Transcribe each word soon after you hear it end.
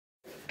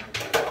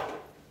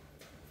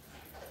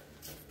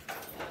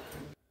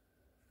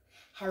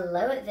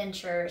Hello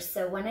adventurers.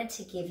 So wanted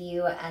to give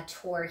you a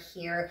tour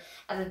here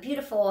of a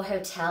beautiful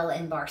hotel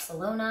in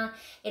Barcelona.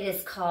 It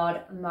is called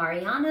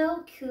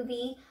Mariano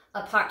Cubi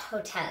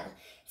Aparthotel.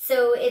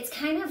 So it's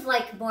kind of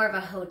like more of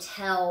a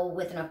hotel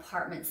with an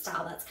apartment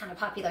style that's kind of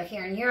popular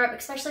here in Europe,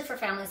 especially for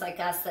families like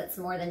us that's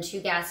more than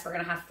 2 guests. We're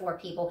going to have 4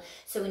 people,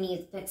 so we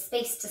need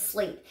space to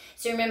sleep.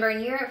 So remember,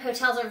 in Europe,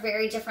 hotels are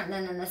very different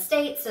than in the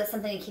States, so it's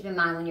something to keep in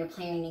mind when you're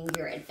planning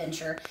your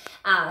adventure.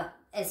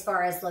 As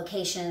far as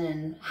location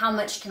and how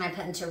much can I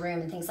put into a room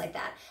and things like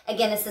that.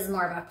 Again, this is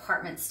more of an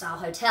apartment style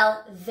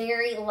hotel.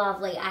 Very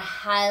lovely. I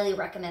highly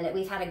recommend it.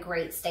 We've had a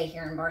great stay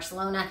here in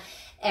Barcelona.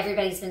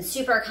 Everybody's been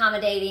super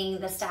accommodating.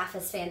 The staff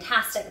is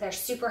fantastic. They're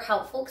super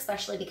helpful,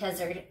 especially because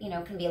there,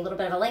 can be a little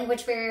bit of a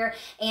language barrier,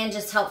 and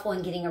just helpful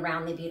in getting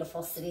around the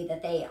beautiful city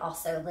that they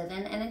also live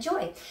in and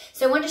enjoy.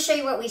 So I wanted to show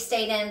you what we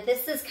stayed in.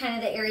 This is kind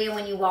of the area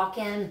when you walk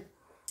in.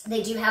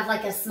 They do have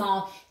like a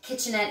small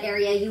kitchenette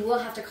area. You will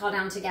have to call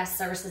down to guest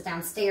services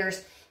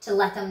downstairs to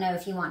let them know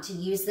if you want to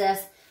use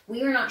this.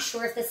 We are not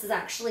sure if this is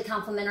actually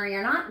complimentary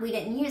or not. We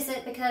didn't use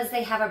it because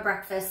they have a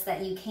breakfast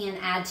that you can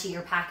add to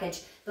your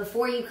package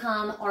before you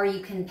come, or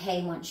you can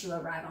pay once you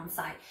arrive on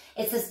site.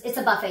 It's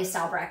a buffet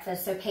style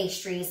breakfast, so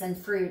pastries and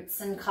fruits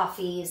and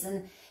coffees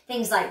and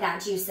things like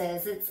that,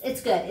 juices.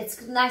 It's good. It's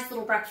a nice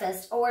little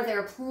breakfast, or there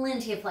are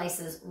plenty of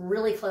places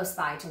really close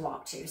by to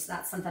walk to. So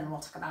that's something we'll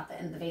talk about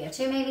in the video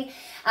too, maybe.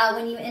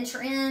 When you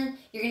enter in,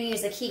 you're going to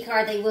use a key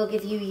card. They will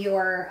give you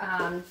your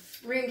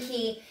room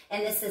key,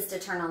 and this is to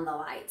turn on the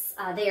lights.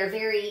 They are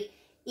very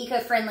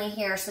eco-friendly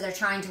here, so they're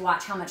trying to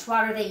watch how much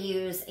water they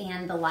use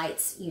and the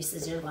lights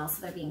usage as well,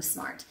 so they're being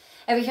smart.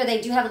 Over here,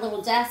 they do have a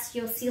little desk.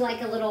 You'll see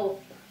like a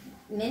little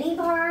mini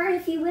bar,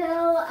 if you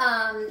will.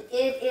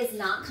 It is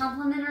not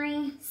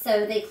complimentary,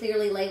 so they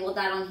clearly labeled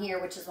that on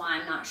here, which is why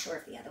I'm not sure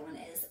if the other one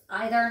is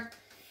either.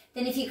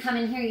 Then if you come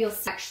in here, you'll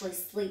see actually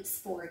sleeps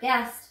for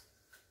guests.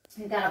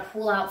 We've got a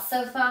pull-out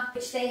sofa,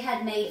 which they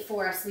had made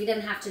for us. We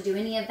didn't have to do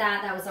any of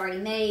that. That was already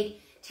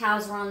made.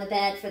 Towels were on the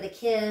bed for the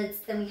kids.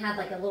 Then we had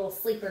like a little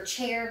sleeper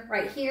chair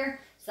right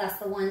here. So that's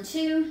the 1,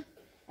 2.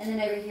 And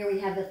then over here we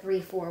have the 3,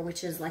 4,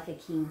 which is like a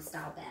king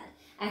style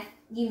bed.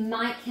 You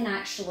can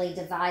actually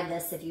divide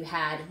this if you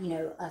had,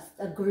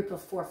 a group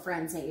of 4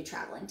 friends maybe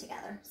traveling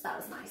together. So that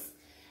was nice.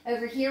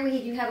 Over here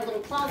we do have a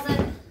little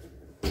closet.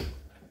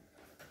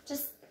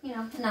 Just,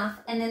 enough.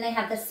 And then they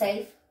have the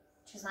safe,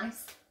 which is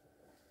nice.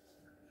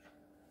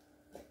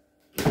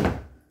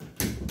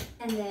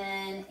 And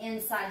then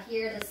inside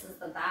here, this is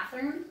the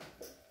bathroom.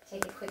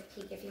 Take a quick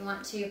peek if you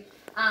want to.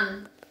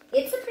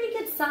 It's a pretty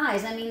good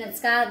size. I mean,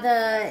 it's got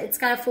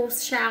a full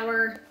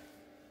shower,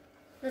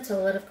 the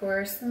toilet, of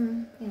course,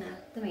 and,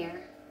 the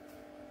mirror.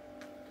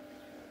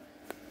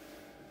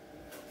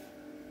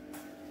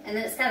 And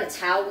then it's got a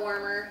towel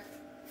warmer.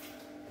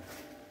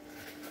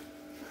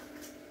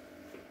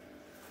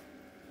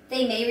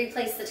 They may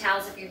replace the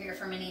towels if you're here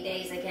for many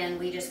days. Again,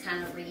 we just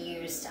kind of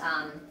reused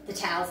the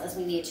towels as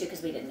we needed to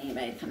because we didn't need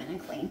anybody to come in and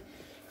clean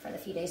for the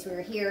few days we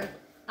were here.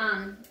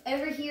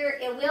 Over here,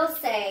 it will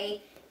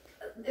say,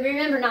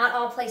 remember, not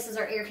all places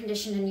are air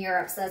conditioned in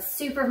Europe, so that's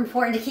super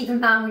important to keep in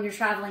mind when you're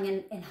traveling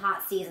in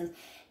hot seasons.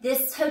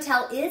 This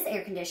hotel is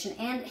air conditioned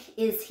and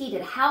is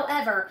heated.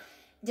 However,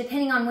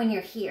 depending on when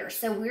you're here.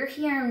 So we're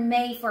here in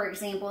May, for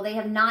example, they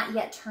have not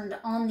yet turned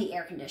on the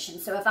air condition.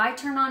 So if I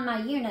turn on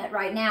my unit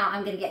right now,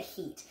 I'm going to get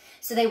heat.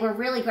 So they were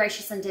really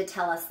gracious and did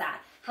tell us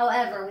that.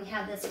 However, we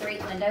have this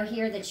great window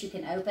here that you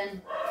can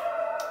open.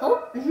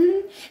 Oh,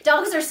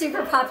 dogs are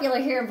super popular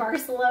here in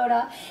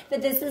Barcelona,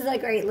 but this is a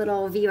great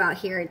little view out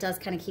here. It does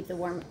kind of keep the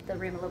room a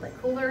little bit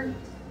cooler.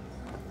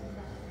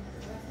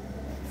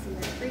 Let's see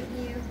the street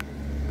view.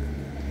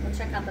 We'll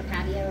check out the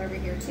patio over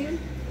here too.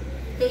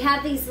 They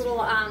have these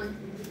little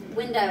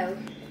window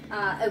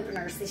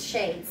openers, these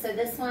shades. So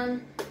this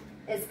one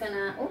is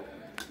gonna,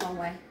 wrong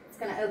way. It's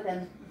gonna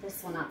open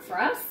this one up for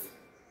us.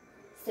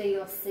 So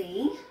you'll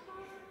see.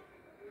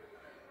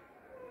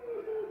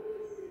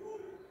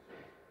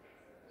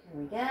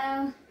 Here we go.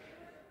 A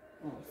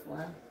little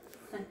slow.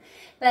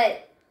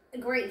 But a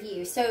great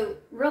view. So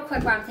real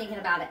quick while I'm thinking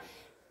about it,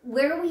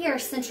 where we are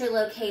centrally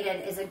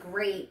located is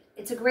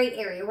it's a great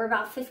area. We're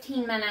about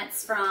 15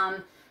 minutes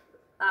from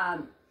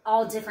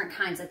all different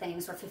kinds of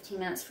things. We're 20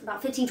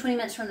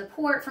 minutes from the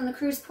port, from the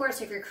cruise port,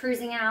 so if you're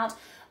cruising out,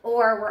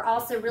 or we're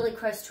also really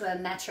close to a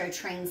metro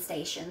train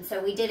station.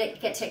 So we did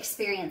get to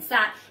experience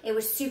that. It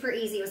was super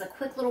easy. It was a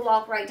quick little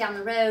walk right down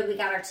the road. We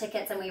got our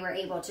tickets and we were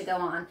able to go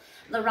on.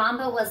 La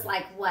Rambla was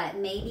like, what,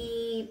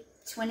 maybe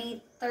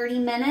 20, 30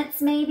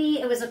 minutes maybe.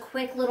 It was a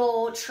quick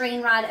little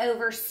train ride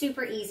over,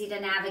 super easy to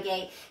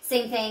navigate.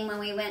 Same thing when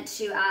we went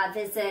to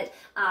visit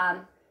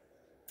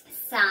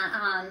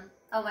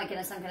oh my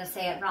goodness, I'm going to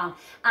say it wrong.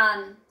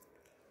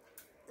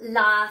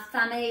 La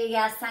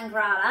Familia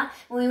Sagrada.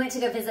 When we went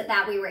to go visit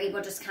that, we were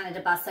able just kind of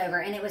to bus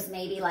over, and it was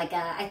maybe like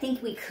I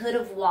think we could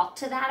have walked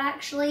to that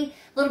actually. A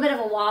little bit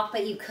of a walk,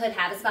 but you could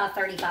have. It's about a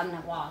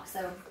 35-minute walk,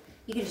 so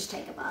you could just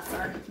take a bus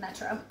or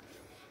metro.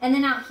 And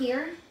then out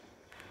here,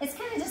 it's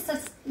kind of just a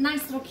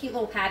nice little cute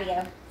little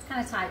patio. It's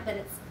kind of tight, but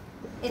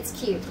It's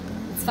cute.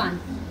 It's fun.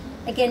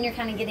 Again, you're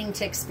kind of getting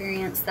to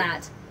experience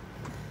that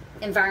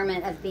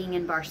environment of being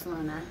in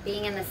Barcelona,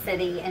 being in the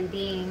city, and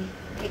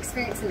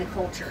experiencing the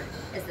culture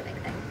is the big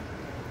thing.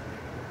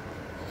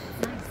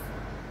 It's nice.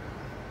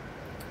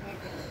 I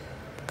agree.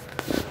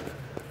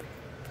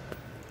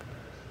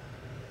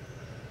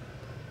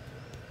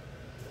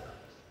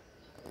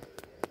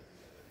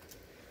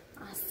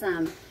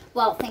 Awesome.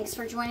 Well, thanks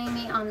for joining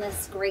me on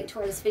this great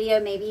tour of this video.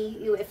 Maybe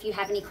if you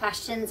have any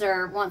questions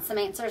or want some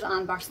answers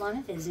on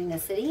Barcelona, visiting the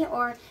city,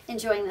 or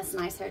enjoying this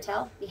nice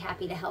hotel, be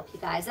happy to help you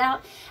guys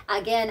out.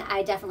 Again,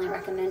 I definitely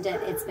recommend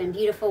it. It's been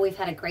beautiful. We've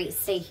had a great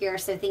stay here.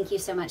 So thank you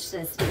so much to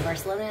the city of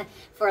Barcelona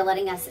for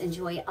letting us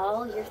enjoy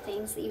all your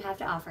things that you have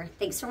to offer.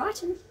 Thanks for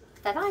watching.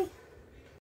 Bye-bye.